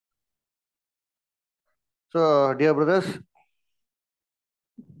So, dear brothers,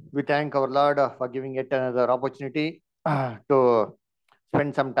 we thank our Lord for giving yet another opportunity to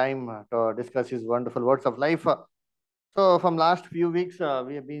spend some time to discuss His wonderful words of life. So, from last few weeks,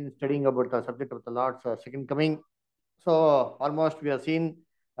 we have been studying about the subject of the Lord's second coming. So, almost we have seen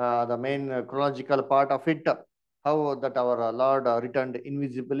the main chronological part of it, how that our Lord returned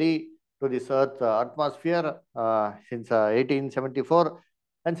invisibly to this earth atmosphere since 1874.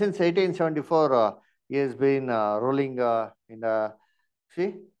 And since 1874, he has been ruling in the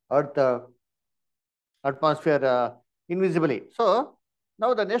earth atmosphere invisibly. So,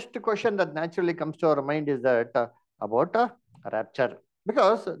 now the next question that naturally comes to our mind is that about rapture.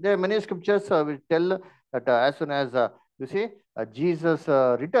 Because there are many scriptures which tell that as soon as Jesus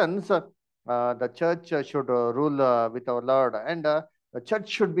returns, the church should rule with our Lord, and the church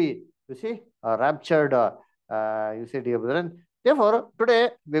should be, raptured. Dear brethren. Therefore, today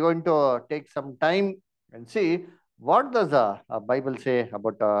we're going to take some time and see what does the Bible say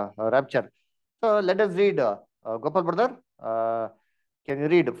about rapture. So let us read, Gopal brother. Can you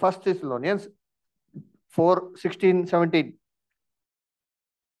read First Thessalonians 4:16-17?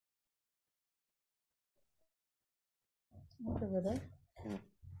 Okay, brother.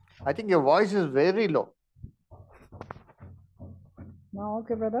 I think your voice is very low. Now,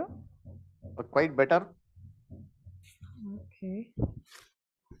 okay, brother. But quite better. Okay.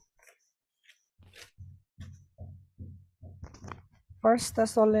 First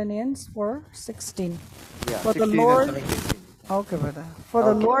Thessalonians 4:16. Yeah, For the 16 and Lord, 17. okay, brother. For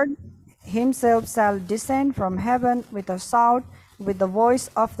the Okay. Lord himself shall descend from heaven with a shout, with the voice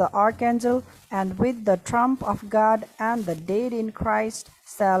of the archangel, and with the trump of God, and the dead in Christ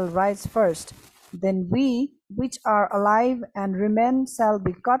shall rise first. Then we, which are alive and remain, shall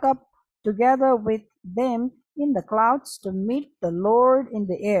be caught up together with them in the clouds to meet the Lord in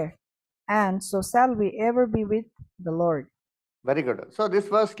the air. And so shall we ever be with the Lord. Very good. So this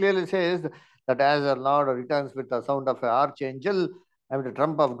verse clearly says that as the Lord returns with the sound of an archangel and with the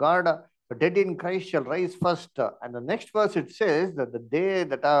trump of God, the dead in Christ shall rise first. And the next verse it says that the day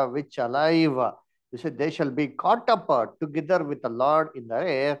that are which alive, they shall be caught up together with the Lord in the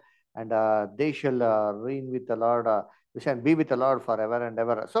air, and they shall reign with the Lord. They shall be with the Lord forever and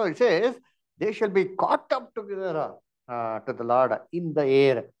ever. So it says they shall be caught up together to the Lord in the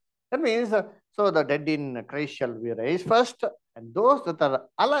air. That means so the dead in Christ shall be raised first, and those that are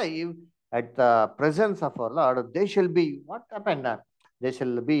alive at the presence of our Lord, they shall be what happened? They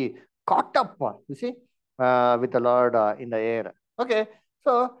shall be caught up, with the Lord in the air. Okay,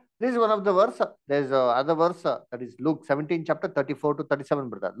 so this is one of the verse. There's other verse that is Luke 17, chapter 34 to 37,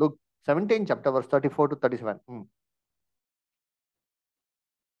 brother. Luke 17, chapter verse 34 to 37.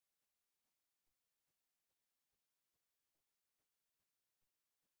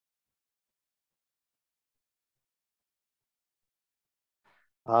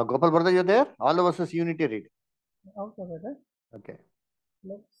 Gopal, brother, you there? All the verses unity read. Okay, brother. Okay.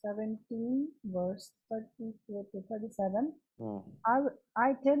 Luke 17, verse 34 to 37. Mm.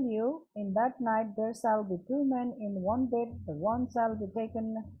 I tell you, in that night there shall be two men in one bed, the one shall be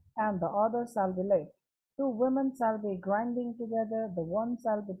taken, and the other shall be left. Two women shall be grinding together, the one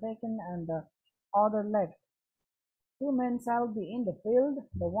shall be taken, and the other left. Two men shall be in the field,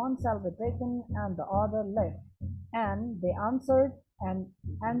 the one shall be taken, and the other left. And they answered and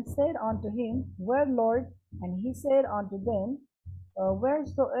said unto him, Where, Lord? And he said unto them,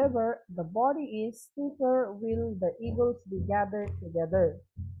 Wheresoever the body is, thither will the eagles be gathered together.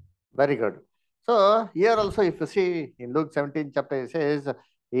 Very good. So here also, if you see in Luke 17 chapter, it says,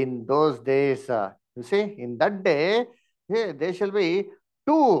 in those days, in that day, there shall be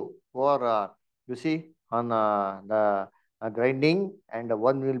two or on the grinding, and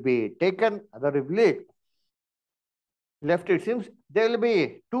one will be taken, other will be left. It seems there will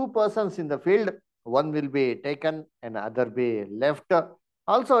be two persons in the field, one will be taken and other be left.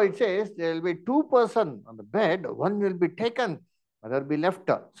 Also, it says there will be two person on the bed, one will be taken, other be left.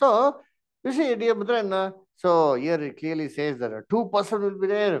 So, you see, dear brethren, so here it clearly says that two person will be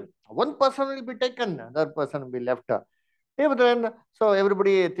there, one person will be taken, other person will be left. Dear brethren, so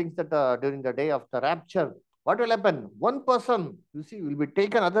everybody thinks that during the day of the rapture, what will happen? One person, will be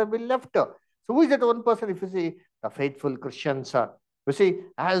taken, other will be left. So, who is that one person? If you see, the faithful Christians,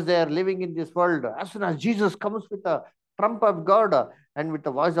 as they are living in this world, as soon as Jesus comes with the trump of God and with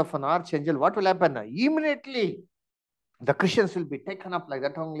the voice of an archangel, what will happen? Immediately, the Christians will be taken up like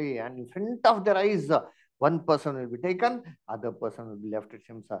that only, and in front of their eyes, one person will be taken, other person will be left. It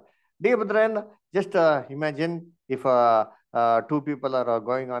seems. Dear brethren, just imagine if two people are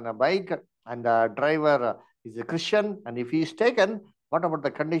going on a bike, and the driver is a Christian, and if he is taken, what about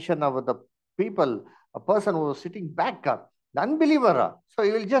the condition of the people a person who is sitting back, the unbeliever. So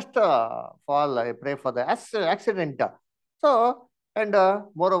he will just fall. I pray for the accident. So, and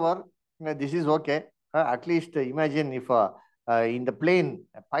moreover, this is okay. At least imagine if in the plane,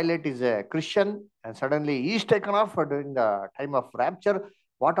 a pilot is a Christian and suddenly he is taken off during the time of rapture.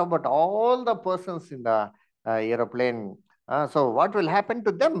 What about all the persons in the aeroplane? So what will happen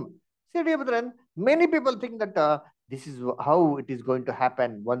to them? See, dear brethren, many people think that this is how it is going to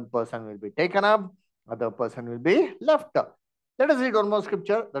happen. One person will be taken up, other person will be left. Let us read one more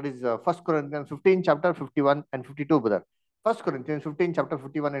scripture. That is 1 Corinthians 15, chapter 51 and 52, brother. 1 Corinthians 15, chapter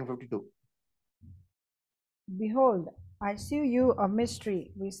 51 and 52. Behold, I shew you a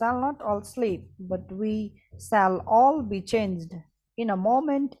mystery. We shall not all sleep, but we shall all be changed. In a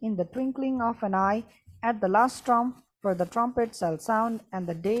moment, in the twinkling of an eye, at the last trump, for the trumpet shall sound, and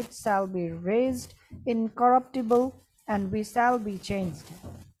the dead shall be raised incorruptible, and we shall be changed.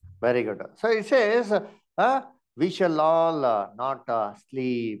 Very good. So it says, we shall all not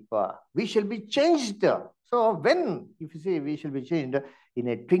sleep. We shall be changed. So when, if you see, we shall be changed in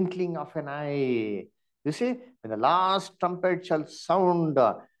a twinkling of an eye. You see, when the last trumpet shall sound,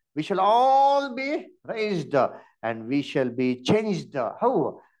 we shall all be raised and we shall be changed.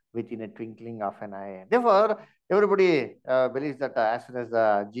 How? Within a twinkling of an eye. Therefore, everybody believes that as soon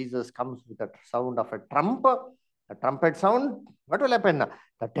as Jesus comes with the sound of a trumpet sound, what will happen?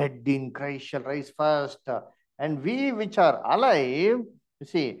 The dead in Christ shall rise first, and we which are alive, you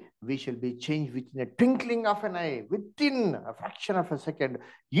see, we shall be changed within a twinkling of an eye, within a fraction of a second.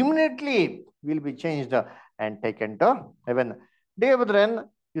 Immediately, we will be changed and taken to heaven. Dear brethren,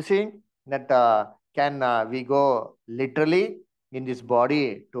 you see that can we go literally in this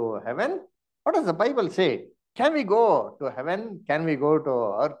body to heaven? What does the Bible say? Can we go to heaven? Can we go to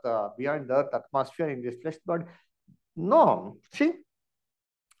earth, beyond the earth atmosphere in this flesh body? No. See,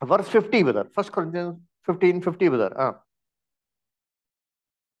 verse 50, brother. 1 Corinthians 15, 50, brother.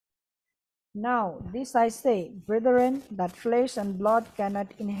 Now this I say, brethren, that flesh and blood cannot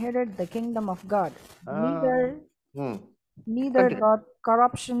inherit the kingdom of God, neither Continue. doth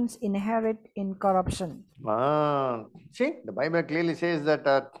corruptions inherit incorruption. See, the Bible clearly says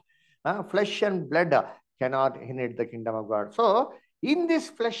that flesh and blood cannot inherit the kingdom of God. So, in this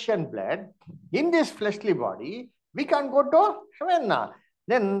flesh and blood, in this fleshly body, we can't go to heaven.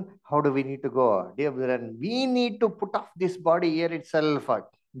 Then, how do we need to go? Dear brethren, we need to put off this body here itself.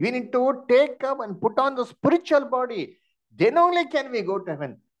 We need to take up and put on the spiritual body. Then only can we go to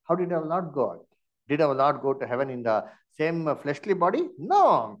heaven. How did our Lord go? Did our Lord go to heaven in the same fleshly body?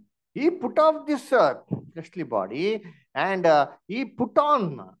 No. He put off this fleshly body and he put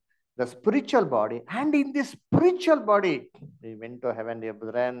on the spiritual body. And in this spiritual body, he went to heaven, dear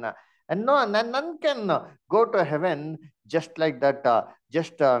brethren. And no, none can go to heaven just like that,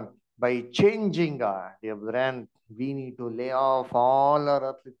 just by changing, dear brethren. We need to lay off all our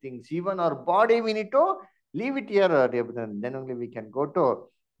earthly things. Even our body, we need to leave it here, dear brethren. Then only we can go to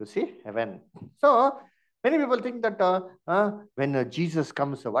see heaven. So, many people think that when Jesus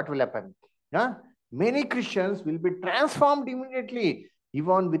comes, what will happen? Many Christians will be transformed immediately,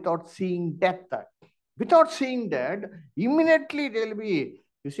 even without seeing death. Without seeing death, immediately they will be,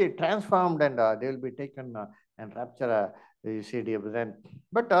 you see, transformed and they will be taken and rapture, you see, dear brethren.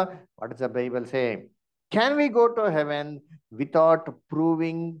 But what does the Bible say? Can we go to heaven without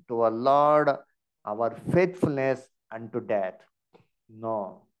proving to our Lord our faithfulness unto death?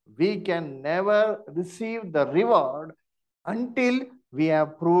 No. We can never receive the reward until we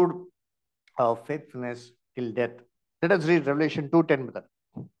have proved our faithfulness till death. Let us read Revelation 2:10, brother.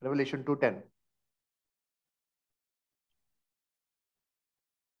 Revelation 2:10.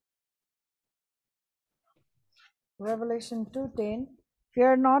 Revelation 2:10.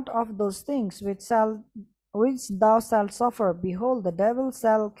 Fear not of those things which thou shalt suffer. Behold, the devil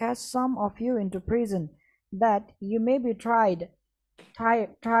shall cast some of you into prison, that you may be tried,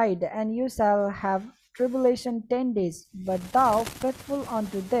 and you shall have tribulation 10 days. But thou faithful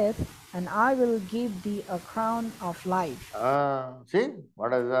unto death, and I will give thee a crown of life. See,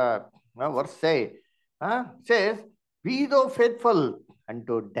 what does the verse say? Says, be thou faithful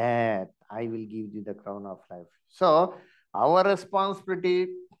unto death, I will give thee the crown of life. So, our responsibility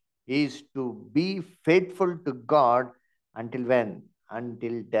is to be faithful to God until when?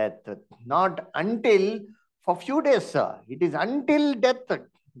 Until death. Not until for few days. It is until death.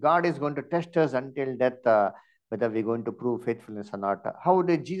 God is going to test us until death, whether we're going to prove faithfulness or not. How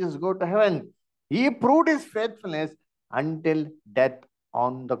did Jesus go to heaven? He proved his faithfulness until death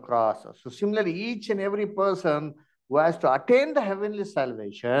on the cross. So similarly, each and every person who has to attain the heavenly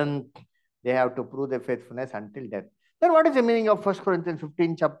salvation, they have to prove their faithfulness until death. Then what is the meaning of 1 Corinthians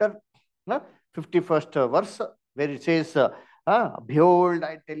 15 chapter? uh, 51st verse, where it says, behold,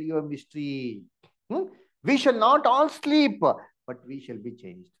 I tell you a mystery. Hmm? We shall not all sleep, but we shall be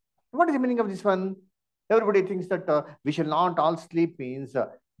changed. What is the meaning of this one? Everybody thinks that we shall not all sleep means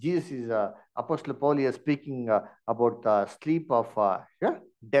Jesus is, Apostle Paul is speaking about the sleep of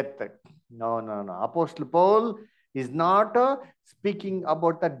death. No, no, no. Apostle Paul is not speaking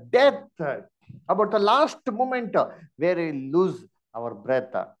about the death, about the last moment where we lose our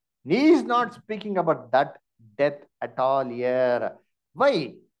breath. He is not speaking about that death at all here.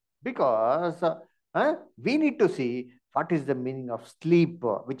 Why? Because we need to see what is the meaning of sleep,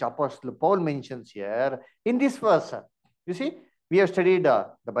 which Apostle Paul mentions here in this verse. You see, we have studied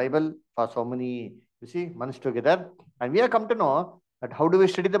the Bible for so many, months together, and we have come to know that how do we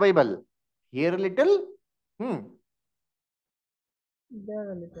study the Bible? Here a little, There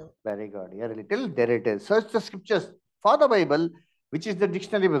a little. very good. Here a little, there it is. Search the scriptures for the Bible, which is the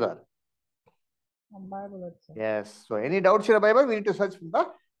dictionary, brother. Bible itself. Yes. So any doubts in the Bible, we need to search from the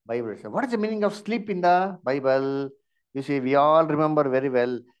Bible itself. What is the meaning of sleep in the Bible? You see, we all remember very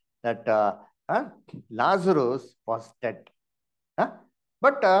well that Lazarus was dead.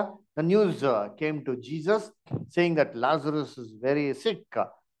 But the news came to Jesus saying that Lazarus is very sick.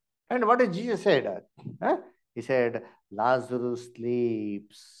 And what did Jesus said? He said, Lazarus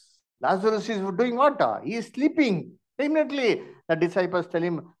sleeps. Lazarus is doing what? He is sleeping. Immediately, the disciples tell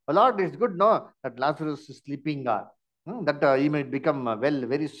him, oh, Lord, it's good, no, that Lazarus is sleeping. That he might become well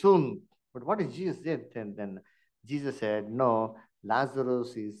very soon. But what did Jesus say? Then Jesus said, no,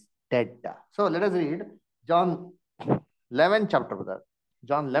 Lazarus is dead. So let us read John 11 chapter, brother.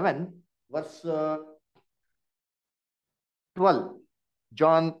 John 11, verse 12.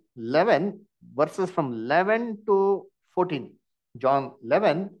 John 11, verses from 11 to 14. John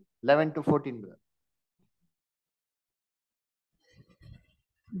 11, 11 to 14, brother.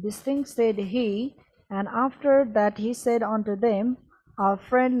 This thing said he, and after that he said unto them, our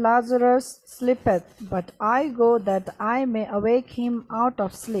friend Lazarus sleepeth, but I go that I may awake him out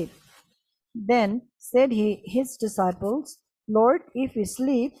of sleep. Then said he his disciples, Lord, if he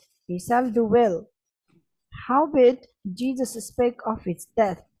sleep, he shall do well. Howbeit Jesus spake of his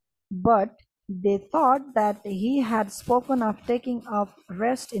death, but they thought that he had spoken of taking of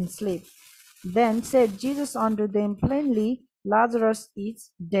rest in sleep. Then said Jesus unto them plainly, Lazarus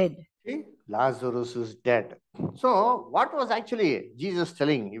is dead. See, Lazarus is dead. So, what was actually Jesus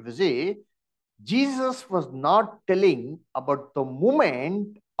telling? If you see, Jesus was not telling about the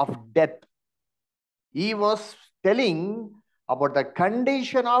moment of death. He was telling about the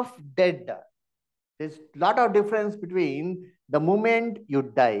condition of dead. There's a lot of difference between the moment you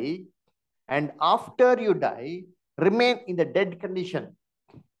die and after you die, remain in the dead condition.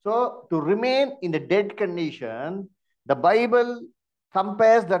 So, to remain in the dead condition, the Bible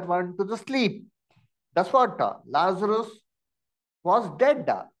compares that one to the sleep. That's what Lazarus was dead.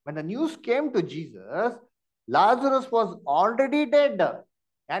 When the news came to Jesus, Lazarus was already dead.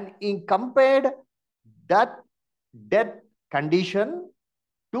 And he compared that death condition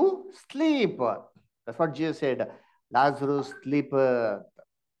to sleep. That's what Jesus said. Lazarus sleepeth.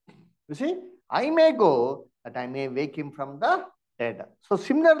 You see, I may go that I may wake him from the dead. So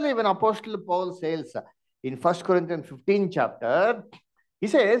similarly, when Apostle Paul says in 1 Corinthians 15 chapter, he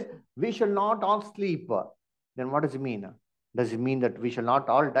says, we shall not all sleep. Then what does it mean? Does it mean that we shall not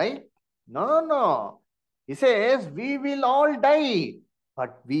all die? No, no. He says, we will all die,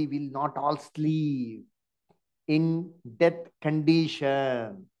 but we will not all sleep in death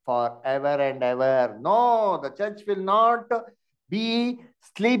condition forever and ever. No, the church will not be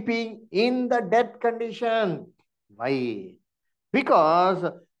sleeping in the death condition. Why?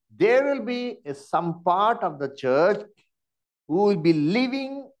 Because there will be some part of the church who will be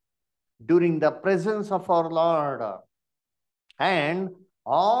living during the presence of our Lord. And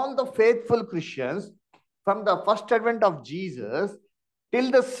all the faithful Christians from the first advent of Jesus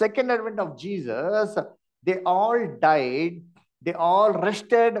till the second advent of Jesus, they all died, they all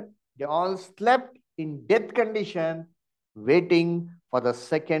rested, they all slept in death condition, waiting for the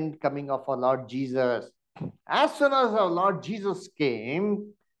second coming of our Lord Jesus. As soon as our Lord Jesus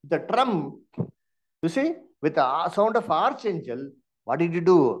came, the trump, you see, with the sound of archangel, what did he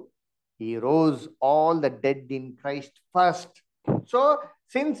do? He rose all the dead in Christ first. So,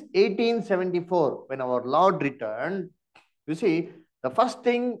 since 1874, when our Lord returned, you see, the first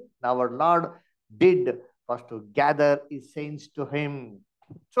thing our Lord did was to gather his saints to him.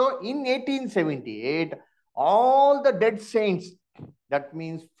 So, in 1878, all the dead saints, that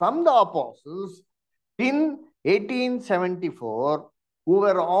means from the apostles, in 1874, who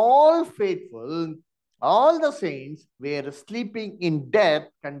were all faithful, all the saints were sleeping in death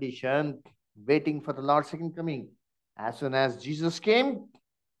condition, waiting for the Lord's second coming. As soon as Jesus came,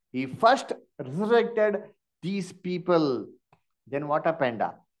 he first resurrected these people. Then what happened?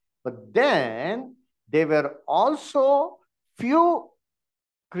 But then there were also few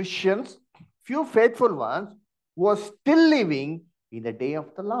Christians, few faithful ones who are still living in the day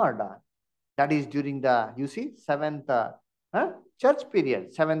of the Lord. That is during the, you see, seventh church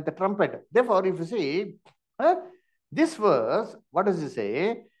period, seventh trumpet. Therefore, if you see this verse, what does it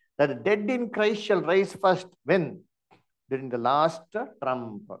say? That the dead in Christ shall rise first. When? During the last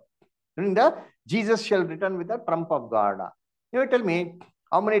trump. During the Jesus shall return with the trump of God. You tell me,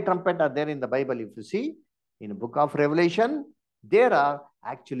 how many trumpets are there in the Bible? If you see, in the book of Revelation, there are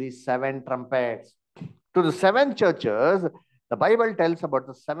actually 7 trumpets. To the 7 churches, the Bible tells about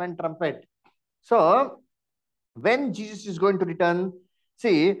the 7 trumpet. So, when Jesus is going to return,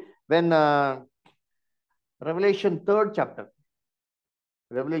 see, when Revelation 3rd chapter,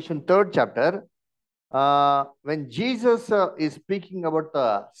 when Jesus is speaking about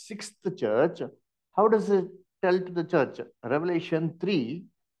the 6th church, how does it tell to the church? Revelation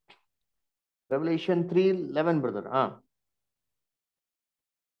 3:11, brother.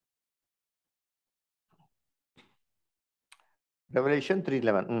 Revelation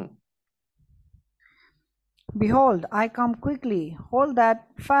 3:11. Behold, I come quickly. Hold that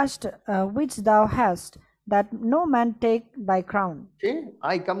fast which thou hast, that no man take thy crown. See,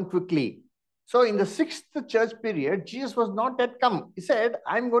 I come quickly. So in the 6th church period, Jesus was not yet come. He said,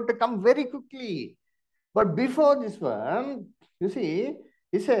 I'm going to come very quickly. But before this one, you see,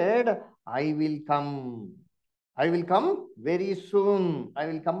 he said, I will come. I will come very soon. I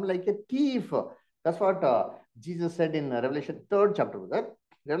will come like a thief. That's what Jesus said in Revelation 3rd chapter, brother.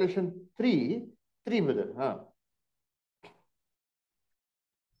 Revelation 3, brother.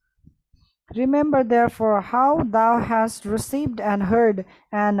 Remember therefore how thou hast received and heard,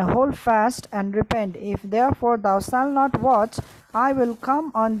 and hold fast and repent. If therefore thou shalt not watch, I will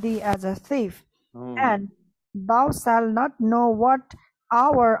come on thee as a thief, and thou shalt not know what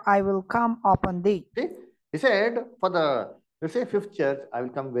hour I will come upon thee. See, he said, for the, let's say, 5th church, I will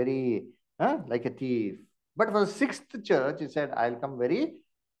come very like a thief. But for the 6th church, he said, I'll come very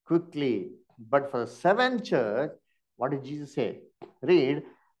quickly. But for the 7th church, what did Jesus say? Read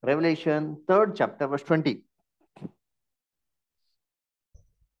Revelation 3rd chapter, verse 20.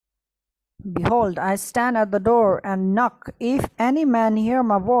 Behold, I stand at the door and knock. If any man hear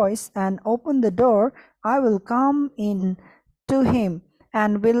my voice and open the door, I will come in to him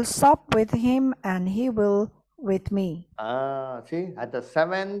and will sup with him, and he will with me. See, at the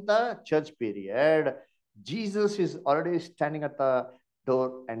 7th church period, Jesus is already standing at the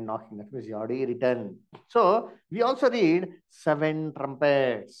door and knocking. That means he already returned. So we also read 7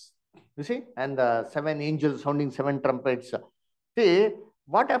 trumpets. You see, and the 7 angels sounding 7 trumpets. See,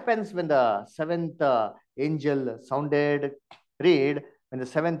 what happens when the 7th angel sounded? Read, when the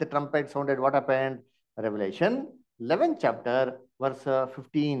 7th trumpet sounded, what happened? Revelation 11th chapter, verse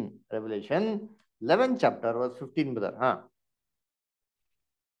 15. Revelation 11th chapter, verse 15, brother.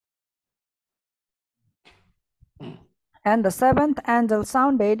 And the 7th angel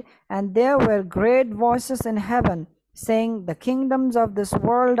sounded, and there were great voices in heaven, saying, The kingdoms of this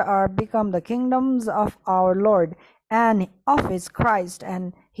world are become the kingdoms of our Lord and of his Christ,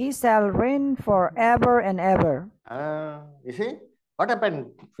 and he shall reign forever and ever. You see, what happened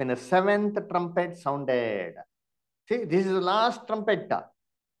when the 7th trumpet sounded? See, this is the last trumpet.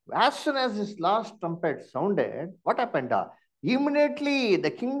 As soon as this last trumpet sounded, what happened? Immediately, the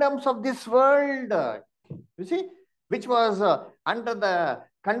kingdoms of this world, you see, which was under the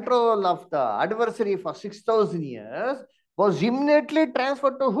control of the adversary for 6,000 years, was immediately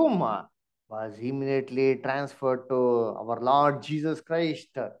transferred to whom? Was immediately transferred to our Lord Jesus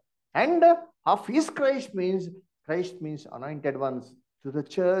Christ. And of his Christ means anointed ones to the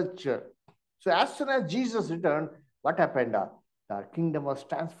church. So as soon as Jesus returned, what happened? The kingdom was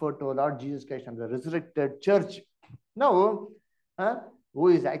transferred to Lord Jesus Christ and the resurrected church. Now, who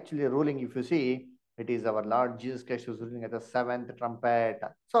is actually ruling? If you see, it is our Lord Jesus Christ who is ruling at the 7th trumpet.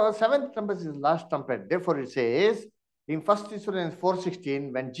 So 7th trumpet is the last trumpet. Therefore, it says in 1 Thessalonians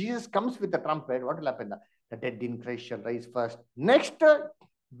 4:16, when Jesus comes with the trumpet, what will happen? The dead in Christ shall rise first. Next,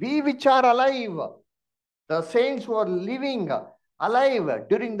 we which are alive, the saints who are living alive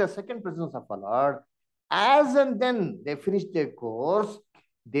during the second presence of our Lord, as and then they finish their course,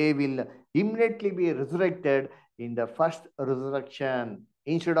 they will immediately be resurrected in the first resurrection.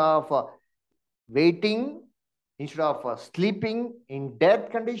 Instead of waiting, instead of sleeping in death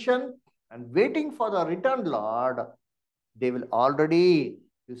condition and waiting for the returned Lord, they will already,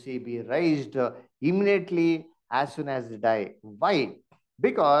 you see, be raised immediately as soon as they die. Why?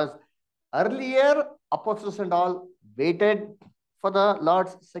 Because earlier apostles and all waited for the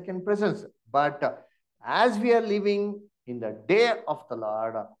Lord's second presence. But as we are living in the day of the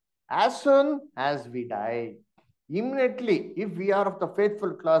Lord, as soon as we die, immediately, if we are of the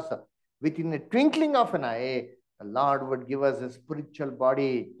faithful class, within a twinkling of an eye, the Lord would give us a spiritual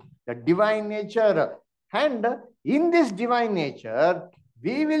body, the divine nature. And in this divine nature,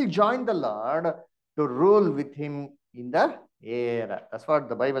 we will join the Lord to rule with him in the air. That's what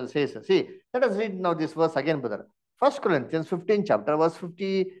the Bible says. See, let us read now this verse again, brother. 1 Corinthians 15 chapter, verse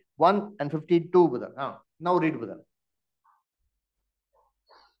 51 and 52, brother. Now read, brother.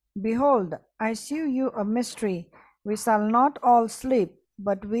 Behold, I shew you a mystery. We shall not all sleep,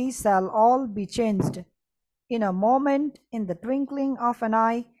 but we shall all be changed. In a moment, in the twinkling of an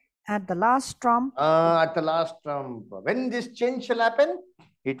eye, at the last trump. At the last trump. When this change shall happen,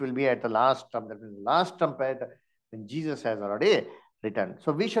 it will be at the last trump. That is the last trumpet when Jesus has already returned.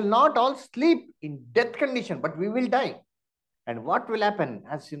 So we shall not all sleep in death condition, but we will die. And what will happen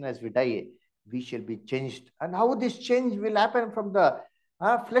as soon as we die? We shall be changed. And how this change will happen from the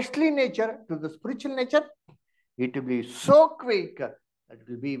fleshly nature to the spiritual nature? It will be so quick that it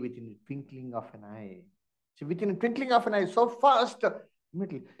will be within the twinkling of an eye. So within the twinkling of an eye, so fast,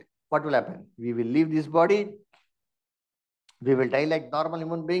 immediately, what will happen? We will leave this body. We will die like normal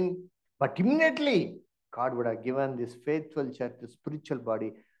human being. But immediately, God would have given this faithful church, the spiritual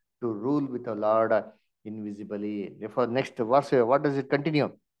body, to rule with the Lord invisibly. Therefore, next verse, what does it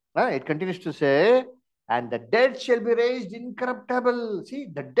continue? It continues to say, and the dead shall be raised incorruptible. See,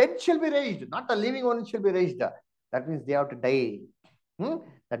 the dead shall be raised, not the living one shall be raised. That means they have to die.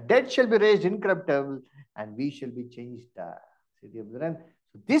 The dead shall be raised incorruptible, and we shall be changed. See, dear brethren,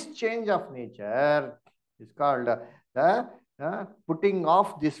 so this change of nature is called the putting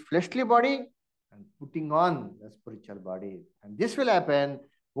off this fleshly body and putting on the spiritual body. And this will happen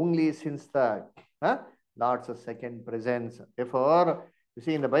only since the Lord's second presence. Therefore, you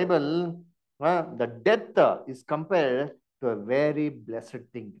see in the Bible, the death is compared to a very blessed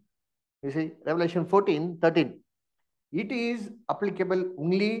thing. You see, Revelation 14:13. It is applicable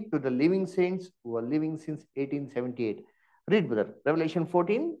only to the living saints who are living since 1878. Read, brother. Revelation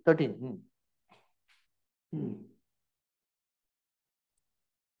 14:13.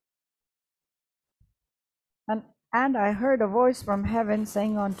 And I heard a voice from heaven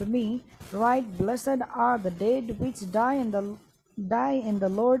saying unto me, Write, Blessed are the dead which die in the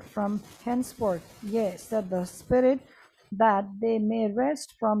Lord from henceforth. Yea, said the Spirit, that they may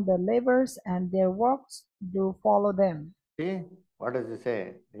rest from their labors, and their works do follow them. See, what does it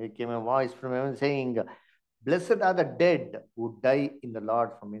say? There came a voice from heaven saying, Blessed are the dead who die in the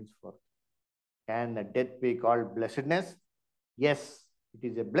Lord from henceforth. Can the death be called blessedness? Yes, it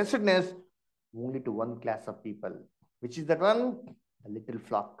is a blessedness only to one class of people. Which is that one? The little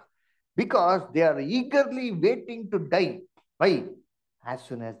flock. Because they are eagerly waiting to die. Why? As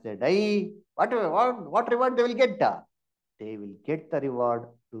soon as they die, what reward they will get? They will get the reward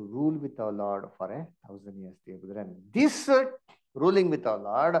to rule with our Lord for 1,000 years. Dear brethren. This ruling with our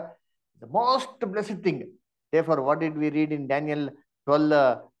Lord is the most blessed thing. Therefore, what did we read in Daniel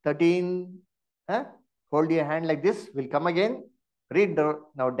 12:13? Hold your hand like this. We'll come again. Read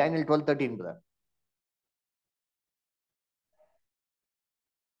now Daniel 12:13, brother.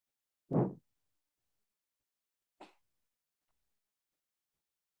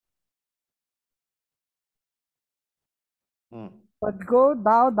 But go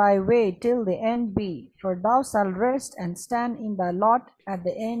thou thy way till the end be, for thou shalt rest and stand in thy lot at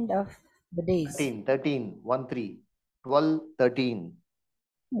the end of the days. 13, 1, 3. 12:13.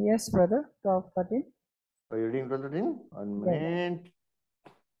 Yes, brother. 12:13. Are you reading 12:13? 1 minute.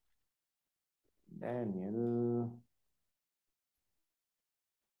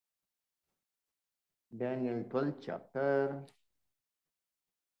 Daniel 12 chapter.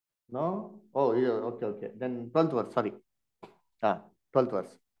 No? Oh, yeah, okay. Then 12th verse, sorry. 12th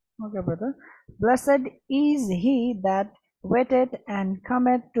verse. Okay, brother. Blessed is he that waiteth and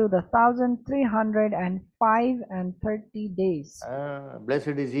cometh to the 1,305 days.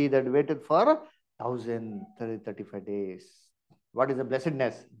 Blessed is he that waited for 1,035 days. What is the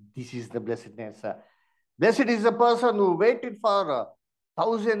blessedness? This is the blessedness. Blessed is the person who waited for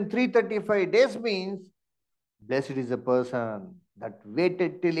 1,335 days means blessed is the person that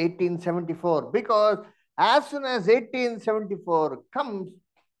waited till 1874, because as soon as 1874 comes,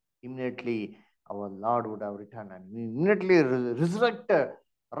 immediately our Lord would have returned and immediately resurrect,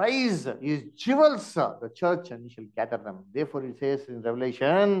 rise his jewels, the church, and he shall gather them. Therefore, it says in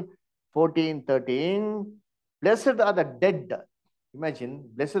Revelation 14:13, blessed are the dead Imagine,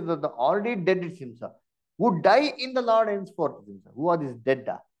 blessed are the already dead, it seems, who die in the Lord henceforth. It seems. Who are these dead?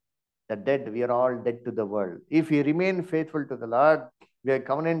 The dead, we are all dead to the world. If we remain faithful to the Lord, we are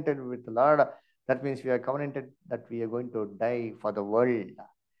covenanted with the Lord. That means we are covenanted that we are going to die for the world.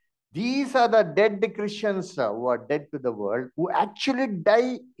 These are the dead Christians who are dead to the world, who actually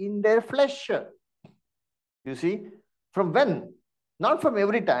die in their flesh. You see, from when? Not from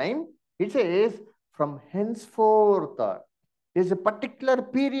every time. It says from henceforth. There is a particular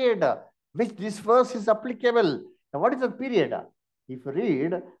period which this verse is applicable. Now, what is the period? If you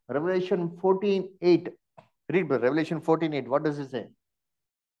read Revelation 14:8, read Revelation 14:8. What does it say?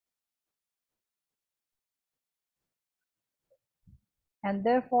 And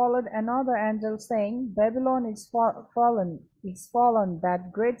there followed another angel, saying, Babylon is fallen,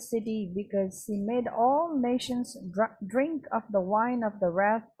 that great city, because she made all nations drink of the wine of the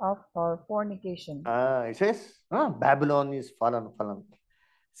wrath of her fornication. It says, Babylon is fallen, fallen.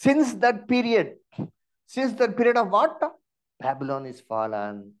 Since that period of what? Babylon is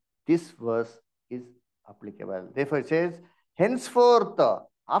fallen. This verse is applicable. Therefore, it says, henceforth,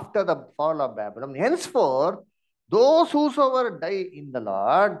 after the fall of Babylon, henceforth, those whosoever die in the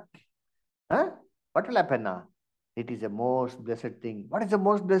Lord, what will happen now? It is a most blessed thing. What is the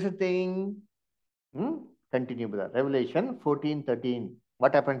most blessed thing? Continue, brother. Revelation 14:13.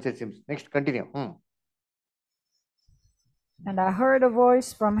 What happens, it seems? Next, continue. And I heard a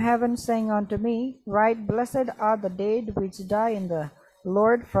voice from heaven saying unto me, Write, Blessed are the dead which die in the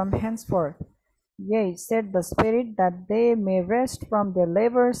Lord from henceforth. Yea, said the Spirit, that they may rest from their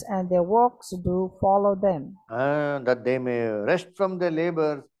labors, and their works do follow them. That they may rest from their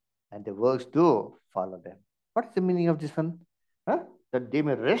labors, and their works do follow them. What is the meaning of this one? That they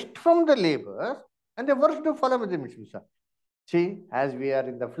may rest from the labors, and their works do follow them. See, as we are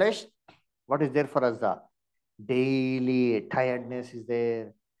in the flesh, what is there for us? Daily tiredness is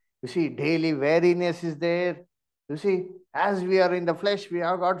there. You see, daily weariness is there. You see, as we are in the flesh, we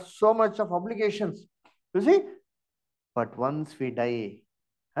have got so much of obligations. You see, but once we die,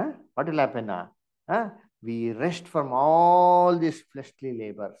 what will happen now? We rest from all these fleshly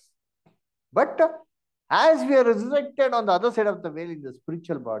labors. But as we are resurrected on the other side of the veil in the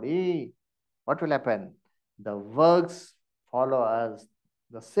spiritual body, what will happen? The works follow us.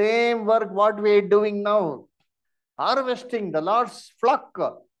 The same work what we are doing now, harvesting the Lord's flock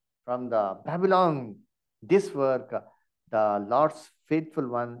from the Babylon. This work, the Lord's faithful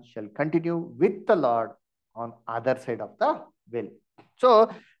one shall continue with the Lord on other side of the veil. So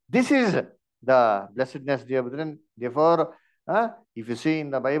this is the blessedness, dear brethren. Therefore, if you see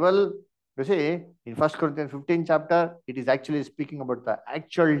in the Bible, you see in 1 Corinthians 15 chapter, it is actually speaking about the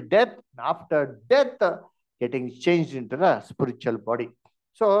actual death. After death, getting changed into the spiritual body.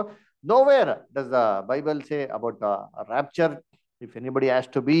 So nowhere does the Bible say about a rapture. If anybody has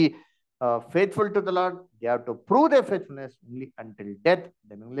to be faithful to the Lord, they have to prove their faithfulness only until death.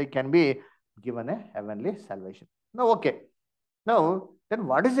 Then only can be given a heavenly salvation. Now, okay. Now, then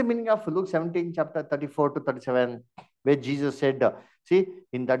what is the meaning of Luke 17, chapter 34 to 37, where Jesus said, see,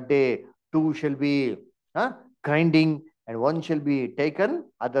 in that day, two shall be grinding, and one shall be taken,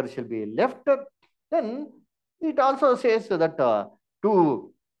 other shall be left. Then it also says that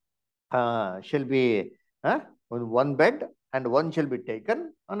two shall be on one bed, and one shall be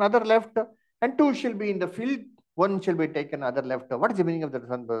taken, another left, and two shall be in the field, one shall be taken, other left. What is the meaning of that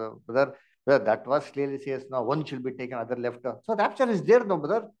one, brother? That was clearly says now one shall be taken, other left. So rapture is there, no,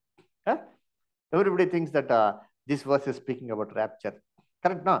 brother? Everybody thinks that this verse is speaking about rapture.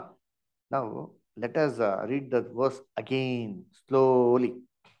 Correct, no? Now, let us read the verse again slowly.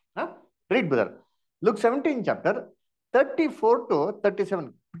 Read, brother. Luke 17 chapter 34 to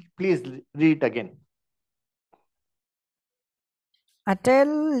 37. Please read it again. I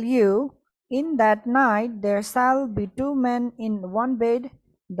tell you, in that night there shall be two men in one bed,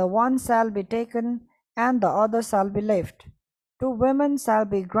 the one shall be taken, and the other shall be left. Two women shall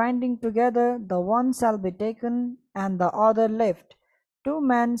be grinding together, the one shall be taken, and the other left. Two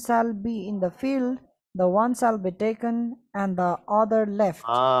men shall be in the field, the one shall be taken, and the other left.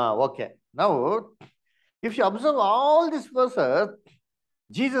 Okay. Now, if you observe all these verses,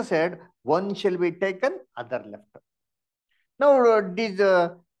 Jesus said, one shall be taken, other left. Now, did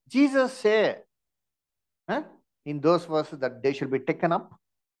Jesus say in those verses that they shall be taken up?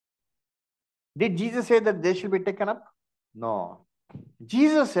 Did Jesus say that they shall be taken up? No.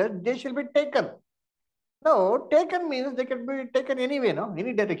 Jesus said they shall be taken. Now, taken means they can be taken anyway, no?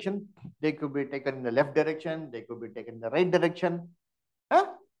 Any direction. They could be taken in the left direction, they could be taken in the right direction.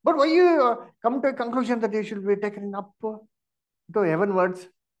 But why you come to a conclusion that they should be taken up to heavenwards?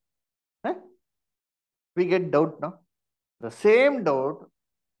 We get doubt now. The same doubt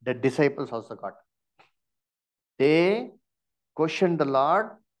the disciples also got. They questioned the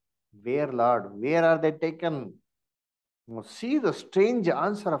Lord. Where, Lord? Where are they taken? Now see the strange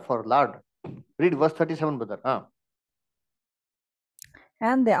answer of our Lord. Read verse 37, brother.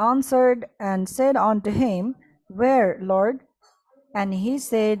 And they answered and said unto him, Where, Lord? And he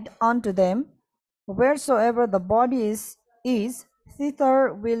said unto them, Wheresoever the body is,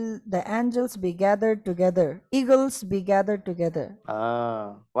 thither will the angels be gathered together, eagles be gathered together.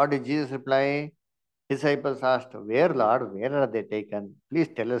 What did Jesus reply? Disciples asked, Where, Lord? Where are they taken? Please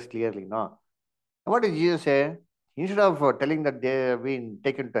tell us clearly. No. What did Jesus say? Instead of telling that they have been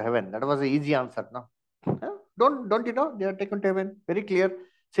taken to heaven, that was an easy answer. No. Don't you know they are taken to heaven? Very clear.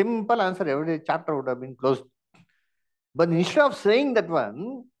 Simple answer. Every chapter would have been closed. But instead of saying that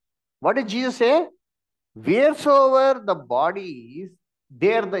one, what did Jesus say? Wheresoever the body is,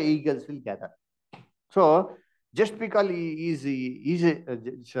 there the eagles will gather. So just because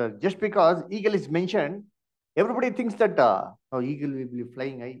just because eagle is mentioned, everybody thinks that oh, eagle will be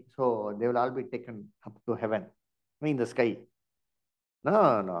flying high, so they will all be taken up to heaven, I mean the sky.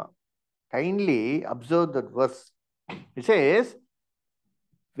 No, no. Kindly observe that verse. It says,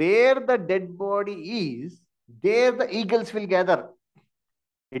 "Where the dead body is, there the eagles will gather."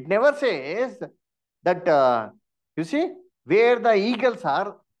 It never says that you see where the eagles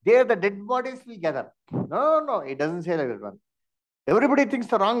are, there the dead bodies will gather. No, no, it doesn't say like that one. Everybody thinks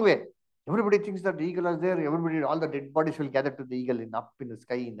the wrong way. Everybody thinks that the eagle is there. Everybody, all the dead bodies will gather to the eagle in up in the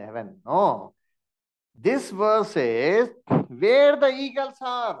sky in the heaven. No, this verse says where the eagles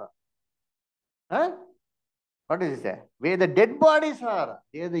are. Huh? What does it say? Where the dead bodies are,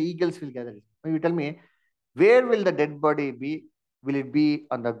 there the eagles will gather. You tell me, where will the dead body be? Will it be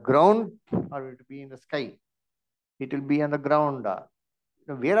on the ground or will it be in the sky? It will be on the ground.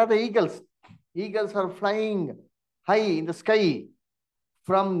 Where are the eagles? Eagles are flying high in the sky.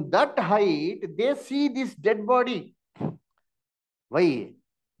 From that height, they see this dead body. Why?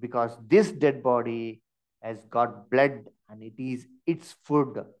 Because this dead body has got blood and it is its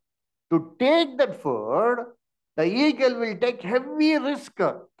food. To take that food, the eagle will take heavy risk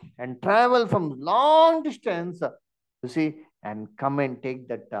and travel from long distance, you see, and come and take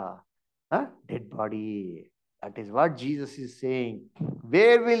that dead body. That is what Jesus is saying.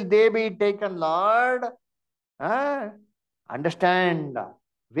 Where will they be taken, Lord? Understand.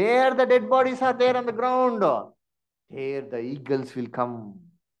 Where the dead bodies are there on the ground, there the eagles will come.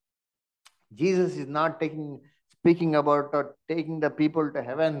 Jesus is not speaking about taking the people to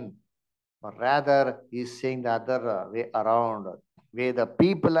heaven, but rather he's saying the other way around, where the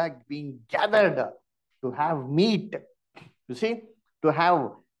people are being gathered to have meat. You see, to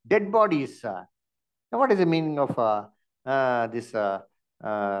have dead bodies. Now what is the meaning of this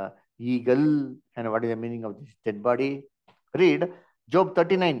uh, eagle, and what is the meaning of this dead body? Read Job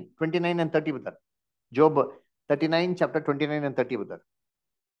 39, 29 and 30 with that. Job 39, chapter 29 and 30 with that.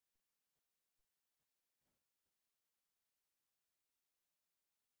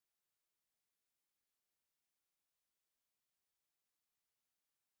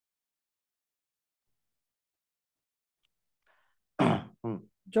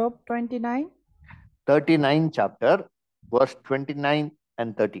 Job 29. 39 chapter, verse 29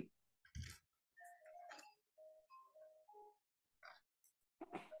 and 30.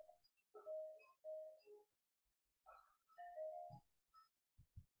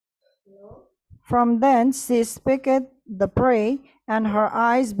 From thence she speaketh the prey, and her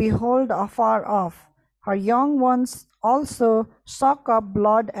eyes behold afar off. Her young ones also suck up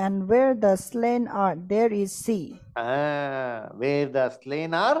blood, and where the slain are, there is she. Where the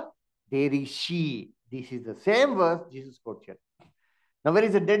slain are, there is she. This is the same verse Jesus quotes here. Now, where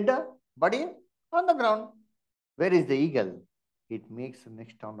is the dead body? On the ground. Where is the eagle? It makes a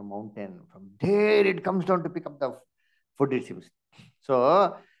nest on the mountain. From there, it comes down to pick up the food it seems.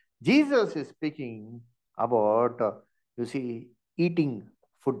 So, Jesus is speaking about, you see, eating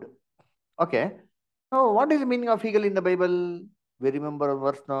food. Okay. Now, what is the meaning of eagle in the Bible? We remember a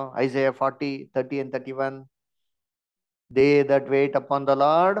verse now, Isaiah 40, 30 and 31. They that wait upon the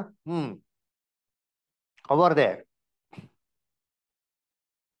Lord, over there.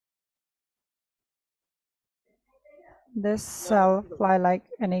 This shall fly like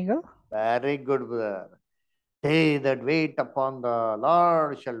an eagle. Very good, brother. They that wait upon the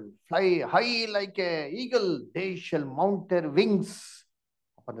Lord shall fly high like an eagle. They shall mount their wings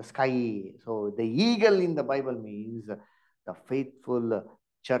upon the sky. So the eagle in the Bible means the faithful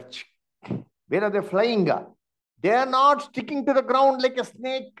church. Where are they flying? They are not sticking to the ground like a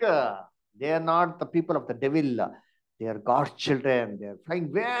snake. They are not the people of the devil. They are God's children. They are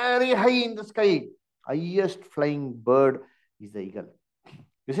flying very high in the sky. Highest flying bird is the eagle.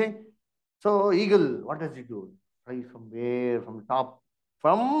 You see? So eagle, what does it do? Fly from where? From top.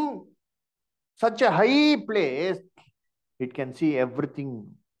 From such a high place, it can see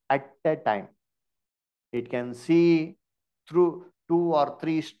everything at a time. It can see through 2 or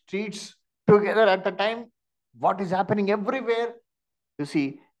 3 streets together at a time. What is happening everywhere? You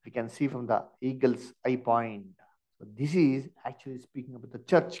see, we can see from the eagle's eye point. So this is actually speaking about the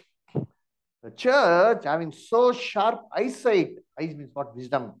church. The church having so sharp eyesight. Eyes means what?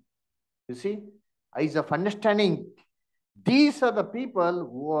 Wisdom. You see, eyes of understanding. These are the people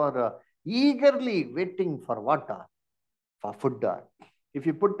who are eagerly waiting for what? For food. If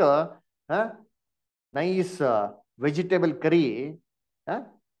you put a nice vegetable curry,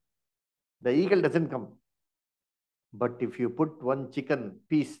 the eagle doesn't come. But if you put one chicken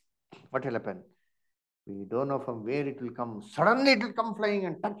piece, what will happen? We don't know from where it will come. Suddenly it will come flying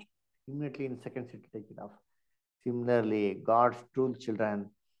and touch. Immediately in seconds it will take it off. Similarly, God's true children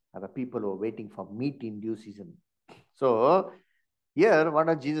are the people who are waiting for meat in due season. So here, what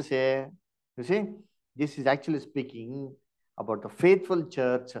does Jesus say? You see, this is actually speaking about the faithful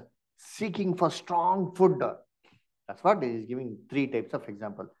church seeking for strong food. That's what he is giving 3 types of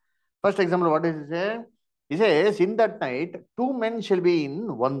example. First example, what does he say? He says, in that night, 2 men shall be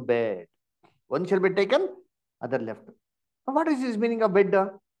in one bed. One shall be taken, other left. Now, what is his meaning of bed?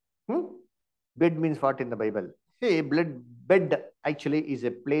 Bed means what in the Bible? See, bed actually is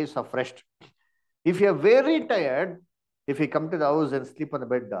a place of rest. If you are very tired, if you come to the house and sleep on the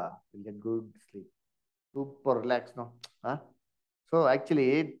bed, you'll get good sleep. Super relaxed, no? So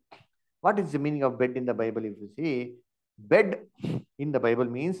actually, what is the meaning of bed in the Bible? If you see, bed in the Bible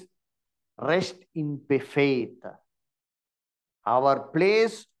means rest in faith. Our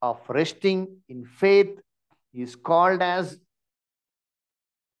place of resting in faith is called as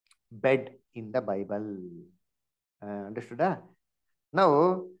bed in the Bible. Understood?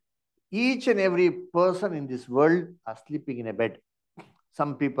 Now, each and every person in this world are sleeping in a bed.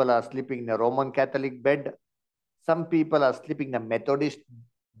 Some people are sleeping in a Roman Catholic bed. Some people are sleeping in a Methodist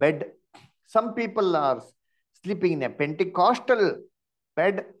bed. Some people are sleeping in a Pentecostal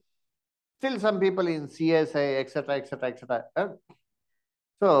bed. Still some people in CSI, etc., etc., etc.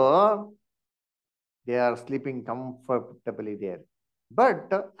 So they are sleeping comfortably there.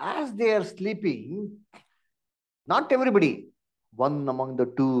 But as they are sleeping, not everybody, one among the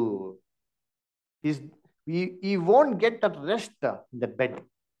two, he won't get that rest in the bed.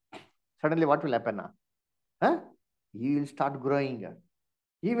 Suddenly, what will happen? He will start growing.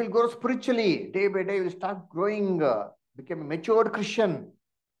 He will grow spiritually. Day by day, he will start growing, become a matured Christian.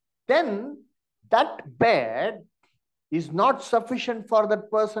 Then that bed is not sufficient for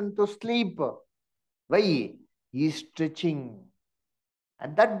that person to sleep. Why? He is stretching.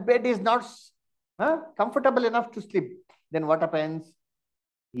 And that bed is not comfortable enough to sleep. Then what happens?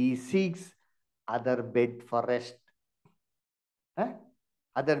 He seeks other bed for rest.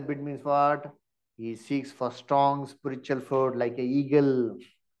 Other bed means what? He seeks for strong spiritual food like an eagle.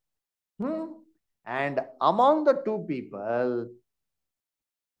 And among the two people,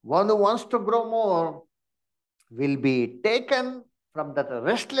 one who wants to grow more will be taken from that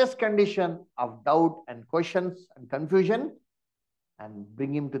restless condition of doubt and questions and confusion and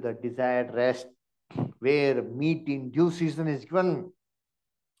bring him to the desired rest where meat in due season is given.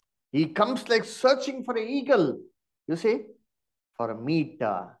 He comes like searching for an eagle, you see, for a meat.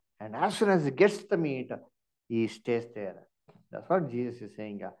 And as soon as he gets the meat, he stays there. That's what Jesus is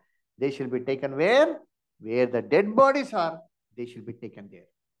saying. They shall be taken where? Where the dead bodies are, they shall be taken there.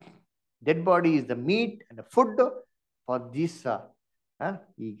 Dead body is the meat and the food for this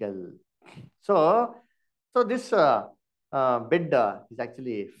eagle. So this bed is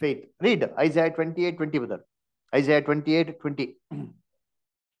actually faith. Read Isaiah 28:20, brother. Isaiah 28:20.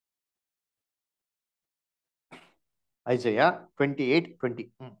 Isaiah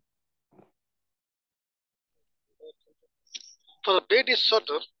 28:20. For the bed is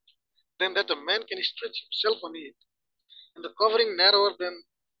shorter than that a man can stretch himself on it, and the covering narrower than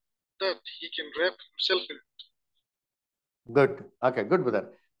that he can wrap himself in it. Good. Okay, good,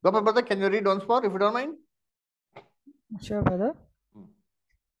 brother. Gopal, brother, can you read once more if you don't mind? Sure, brother.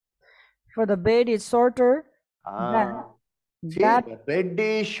 For the bed is shorter than that. The bed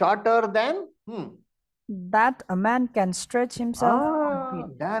is shorter than that a man can stretch himself on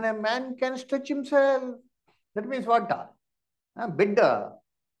it. Then a man can stretch himself. That means what? Bed.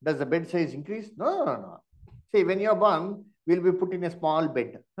 Does the bed size increase? No. See, when you're born, we'll be put in a small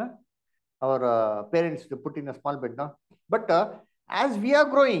bed. Our parents to put in a small bed, no? But as we are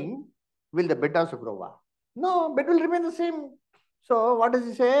growing, will the bed also grow? No, bed will remain the same. So what does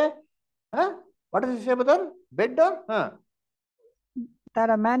he say? What does he say, brother? Bed? that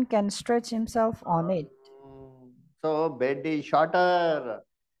a man can stretch himself on it. So bed is shorter,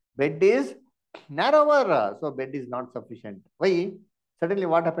 bed is narrower, so bed is not sufficient. Why? Suddenly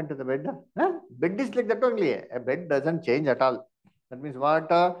what happened to the bed? Huh? Bed is like that only. A bed doesn't change at all. That means what?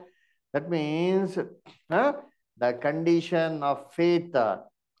 That means the condition of faith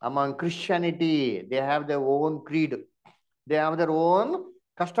among Christianity. They have their own creed. They have their own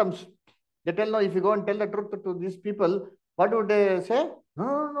customs. They tell, no, if you go and tell the truth to these people, what would they say? No,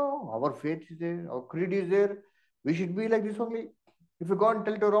 no, no, our faith is there, our creed is there. We should be like this only. If you go and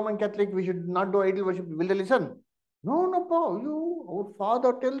tell to Roman Catholic, we should not do idol worship, will they listen? No, no, pa, our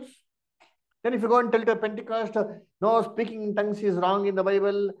father tells. Then if you go and tell to a Pentecost, no, speaking in tongues is wrong in the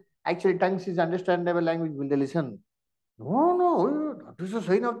Bible. Actually, tongues is understandable language. Will they listen? No, no, this is a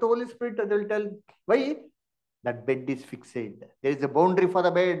sign of the Holy Spirit. They'll tell. Why? That bed is fixed. There is a boundary for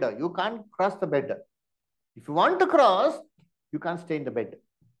the bed. You can't cross the bed. If you want to cross, you can't stay in the bed.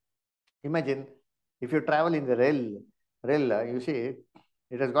 Imagine if you travel in the rail, you see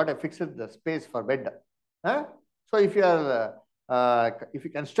it has got a fixed space for bed. Huh? So if you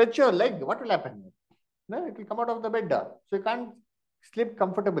can stretch your leg, what will happen? No, it will come out of the bed. So you can't sleep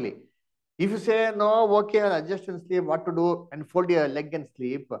comfortably. If you say no, okay, I'll adjust and sleep, what to do, and fold your leg and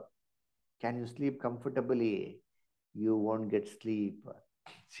sleep, can you sleep comfortably? You won't get sleep.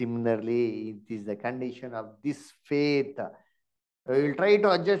 Similarly, it is the condition of this faith. You will try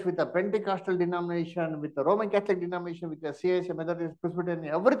to adjust with the Pentecostal denomination, with the Roman Catholic denomination, with the CSM, Methodist, Presbyterian,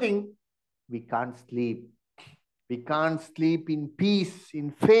 everything. We can't sleep. We can't sleep in peace,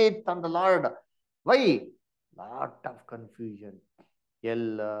 in faith on the Lord. Why? Lot of confusion.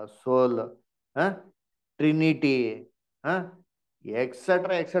 Soul, Trinity,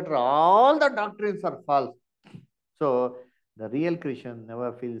 etc., etc. All the doctrines are false. So the real Christian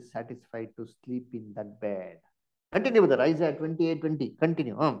never feels satisfied to sleep in that bed. Continue with the Isaiah 28:20.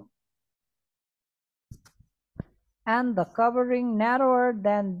 Continue. And the covering narrower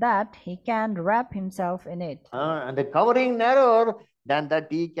than that he can wrap himself in it. And the covering narrower than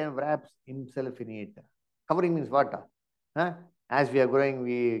that he can wrap himself in it. Covering means what? As we are growing,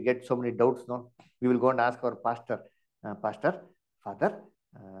 we get so many doubts. No, we will go and ask our pastor, father,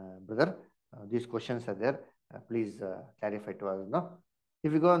 brother. These questions are there. Please clarify to us. No,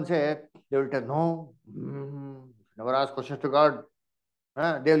 if you go and say, they will tell no. Never ask questions to God.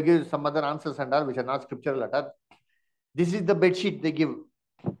 They will give some other answers and all which are not scriptural at all. This is the bed sheet they give.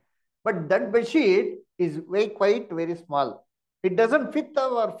 But that bed sheet is very small. It doesn't fit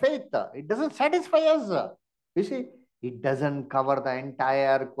our faith. It doesn't satisfy us. You see, it doesn't cover the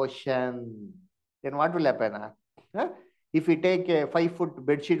entire question. Then what will happen? If we take a 5-foot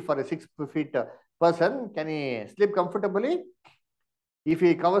bed sheet for a 6-foot person, can he sleep comfortably? If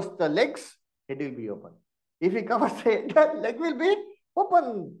he covers the legs, it will be open. If he covers the entire leg, will be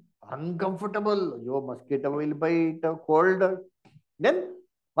open. Uncomfortable. Your mosquito will bite, cold. Then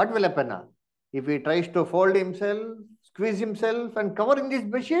what will happen? If he tries to fold himself, squeeze himself and cover in this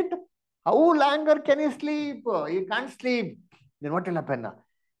bedsheet, how longer can he sleep? He can't sleep. Then what will happen?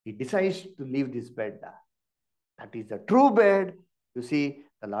 He decides to leave this bed. That is the true bed. You see,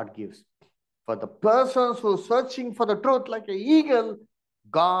 the Lord gives. For the persons who are searching for the truth like an eagle,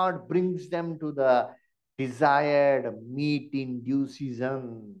 God brings them to the desired meat in due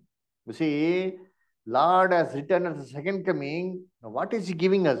season. You see, Lord has returned at the second coming. Now, what is He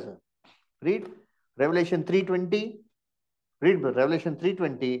giving us? Read Revelation 3:20. Read Revelation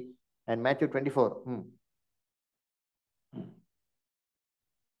 3:20 and Matthew 24.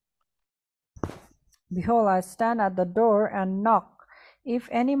 Behold, I stand at the door and knock. If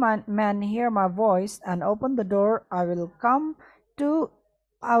any man hear my voice and open the door, I will come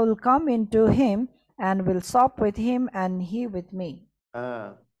into him and will sup with him and he with me.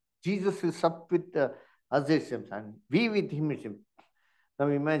 Jesus will sup with us and we with him. Now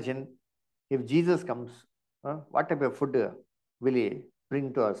imagine if Jesus comes, what type of food will he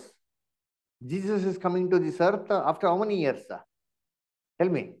bring to us? Jesus is coming to this earth after how many years? Tell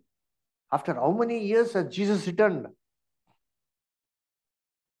me. After how many years has Jesus returned?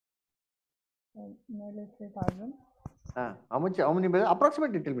 Nearly 3,000. How many?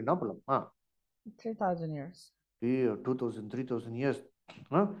 Approximately, tell me, no problem. 3,000 years. 2,000, 3,000 years.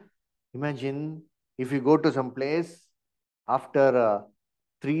 Imagine if you go to some place after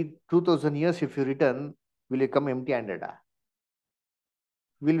 2,000 years, if you return, will you come empty-handed?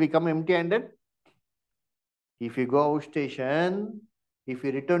 Will we come empty-handed? If you go out station, if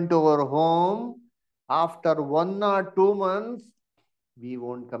we return to our home, after 1 or 2 months, we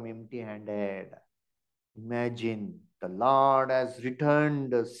won't come empty-handed. Imagine the Lord has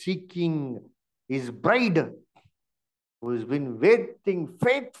returned seeking his bride. who has been waiting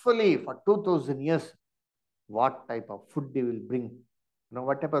faithfully for 2000 years, what type of food he will bring. You know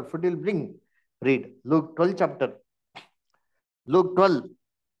what type of food he will bring? Read Luke 12 chapter. Luke 12.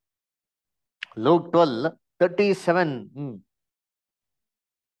 Luke 12, 37.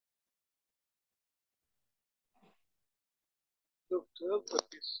 Luke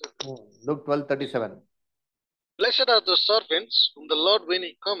 12:37. Luke 12, 37. Blessed are the servants whom the Lord, when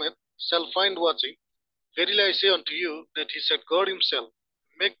he cometh, shall find watching. Verily I say unto you, that he shall guard himself,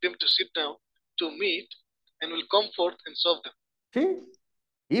 make them to sit down to meat, and will come forth and serve them. See,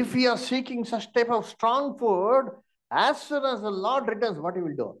 if we are seeking such type of strong food, as soon as the Lord returns, what he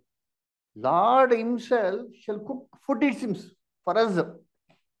will do? Lord himself shall cook food it seems for us.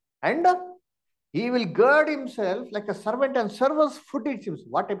 And he will gird himself like a servant and serve us food it seems.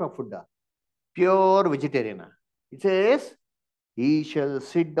 What type of food? Pure vegetarian. It says, he shall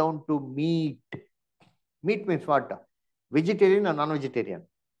sit down to meat. Meat means what? Vegetarian or non-vegetarian?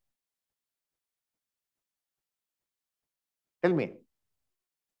 Tell me.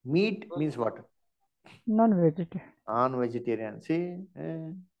 Meat means what? Non-vegetarian. Non-vegetarian. See,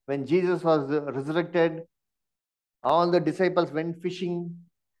 when Jesus was resurrected, all the disciples went fishing.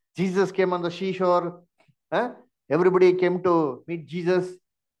 Jesus came on the seashore. Everybody came to meet Jesus.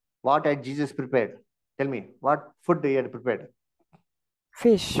 What had Jesus prepared? Tell me, what food he had prepared?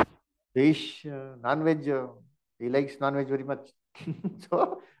 Fish. Fish, non-veg. He likes non-veg very much.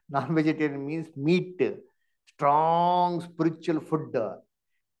 So, non-vegetarian means meat, strong spiritual food.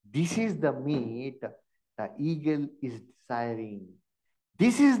 This is the meat the eagle is desiring.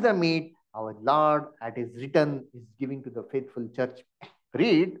 This is the meat our Lord at his return is giving to the faithful church.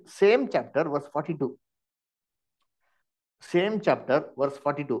 Read same chapter, verse 42. Same chapter, verse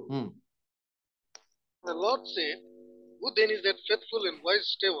 42. The Lord said, who then is that faithful and wise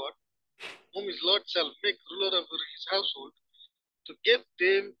steward, whom his Lord shall make ruler over his household, to give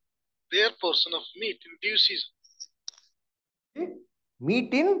them their portion of meat in due season?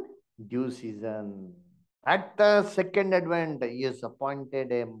 Meat in due season. At the second advent, he has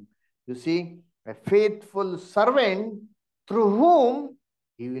appointed him, you see, a faithful servant through whom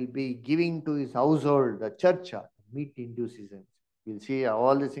he will be giving to his household, the church, meat in due season. We'll see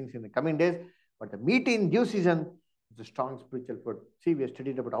all these things in the coming days, but the meat in due season is a strong spiritual food. See, we have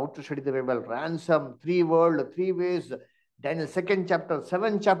studied about how to study the Bible, ransom, 3 world, 3 ways, Daniel 2nd chapter,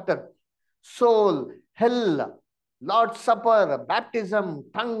 7th chapter, soul, hell, Lord's Supper, baptism,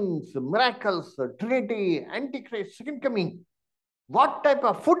 tongues, miracles, Trinity, Antichrist, second coming. What type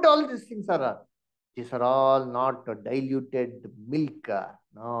of food all these things are? These are all not diluted milk.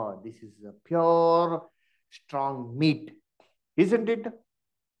 No, this is a pure, strong meat. Isn't it?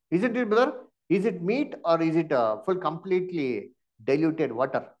 Isn't it, brother? Is it meat or is it full completely diluted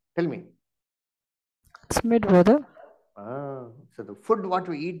water? Tell me. It's meat, brother. So the food what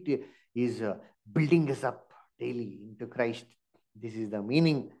we eat is building us up daily into Christ. This is the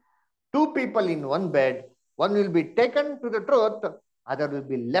meaning. 2 people in one bed, one will be taken to the truth, other will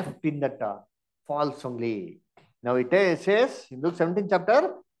be left in that false only. Now it says in Luke 17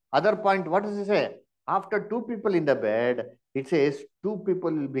 chapter, other point, what does it say? After 2 people in the bed, it says 2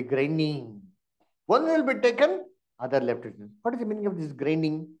 people will be grinding. One will be taken, other left. What is the meaning of this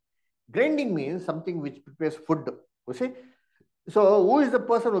grinding? Grinding means something which prepares food. You see? So who is the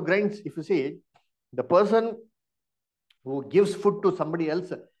person who grinds? If you see, the person who gives food to somebody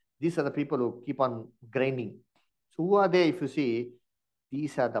else, these are the people who keep on grinding. So who are they? If you see,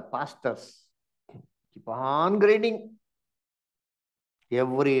 these are the pastors. Keep on grinding.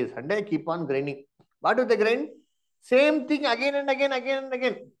 Every Sunday, keep on grinding. What do they grind? Same thing again and again, again and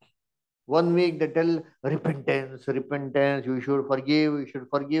again. 1 week they tell repentance, repentance, you should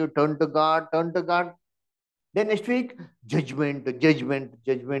forgive, turn to God, turn to God. Then next week, judgment, judgment,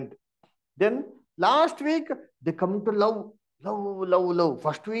 judgment. Then last week, they come to love, love, love, love.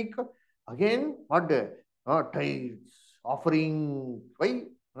 First week, again, what? Tithes, offering. Why?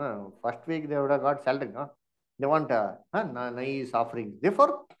 First week, they would have got salary. No? They want nice offering.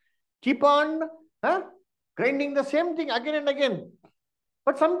 Therefore, keep on grinding the same thing again and again.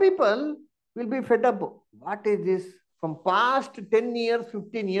 But some people will be fed up. What is this? From past 10 years,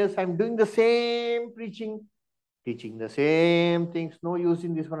 15 years, I'm doing the same preaching, teaching the same things. No use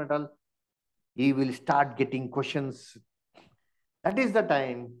in this one at all. He will start getting questions. That is the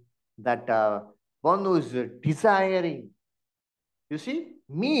time that one who is desiring, you see,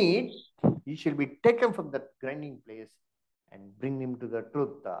 meat, he shall be taken from that grinding place and bring him to the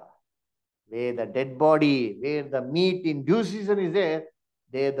truth. Where the dead body, where the meat in due season is there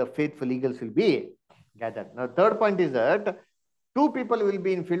the faithful eagles will be gathered. Now, third point is that 2 people will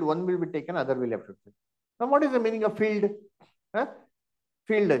be in field, one will be taken, other will left. Now, what is the meaning of field? Huh?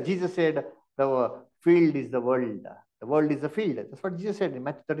 Field. Jesus said the field is the world. The world is the field. That's what Jesus said in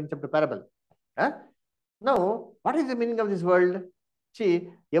Matthew 13 chapter parable. Huh? Now, what is the meaning of this world? See,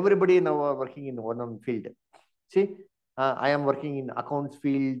 everybody now are working in one field. See, I am working in accounts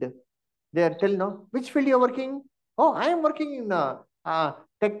field. They are telling no, which field you are working? Oh, I am working in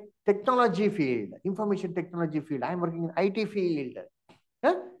technology field, information technology field. I am working in IT field.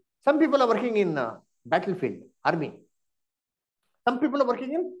 Huh? Some people are working in battlefield, army. Some people are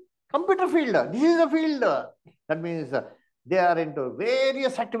working in computer field. This is a field. That means they are into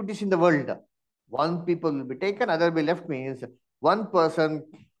various activities in the world. One people will be taken, other will be left. Means one person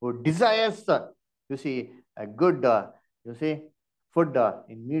who desires, you see, a good, you see, food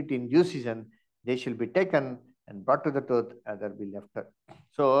in meat in due season, they shall be taken and brought to the truth, other will be left.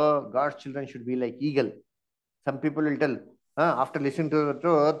 So God's children should be like eagle. Some people will tell, after listening to the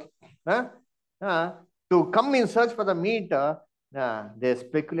truth, to come in search for the meat, they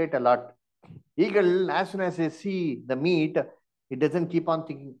speculate a lot. Eagle, as soon as they see the meat, it doesn't keep on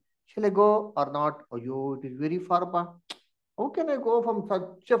thinking, shall I go or not? Oh, you, it is very far. Pa. How can I go from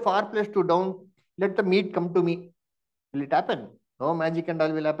such a far place to down? Let the meat come to me. Will it happen? No magic and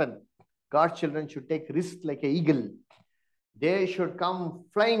all will happen. God's children should take risk like an eagle. They should come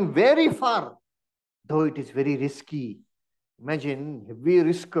flying very far, though it is very risky. Imagine heavy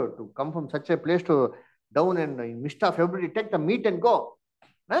risk to come from such a place to down and in midst of everybody take the meat and go.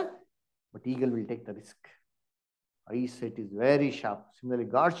 Huh? But eagle will take the risk. Eyesight is very sharp. Similarly,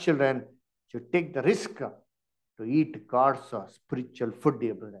 God's children should take the risk to eat God's spiritual food,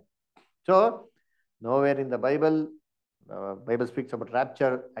 dear brother. So, nowhere in the Bible speaks about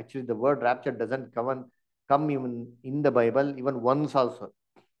rapture. Actually, the word rapture doesn't come even in the Bible, even once also.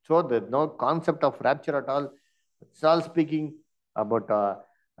 So, there's no concept of rapture at all. It's all speaking about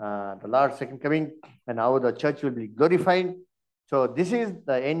the Lord's second coming and how the church will be glorified. So, this is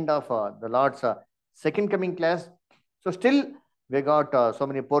the end of the Lord's second coming class. So, still we got so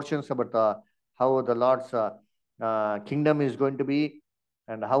many portions about how the Lord's kingdom is going to be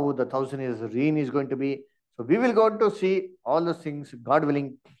and how the 1,000 years reign is going to be. So, we will go to see all those things, God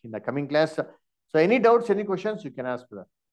willing, in the coming class. So, any doubts, any questions, you can ask, brother.